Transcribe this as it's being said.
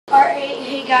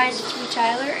Hey guys, it's me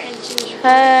Tyler, and today's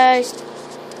Hey.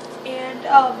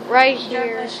 and Right I'm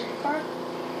here. my supercar,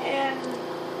 and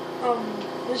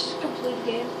this is a complete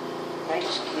game. I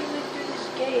just came in through these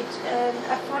gates, and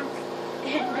I found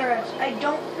hidden garage. I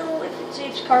don't know if it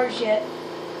saves cars yet,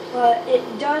 but it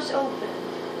does open.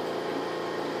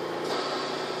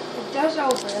 It does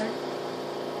open.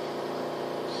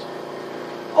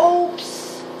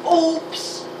 Oops!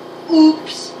 Oops!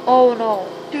 Oops! Oh no.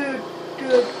 Dude.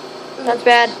 That's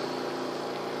bad.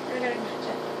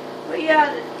 But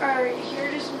yeah, alright, here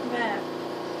it is in the map.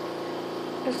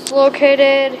 It's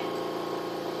located.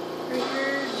 Right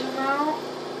here, zoom out.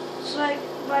 It's like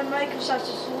by Michael's house.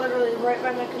 It's literally right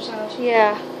by Michael's house.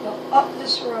 Yeah. You go up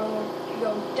this road. You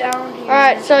go down here.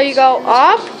 Alright, so you go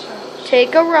up,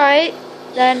 take a right,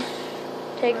 then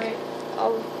take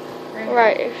a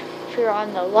right if you're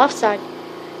on the left side.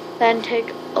 Then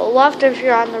take a left if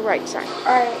you're on the right side.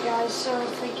 Alright guys, so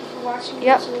thank you for watching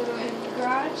Yep. this little hidden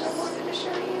garage I wanted to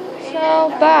show you.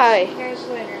 So, And bye. I'll see you guys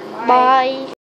later. Bye.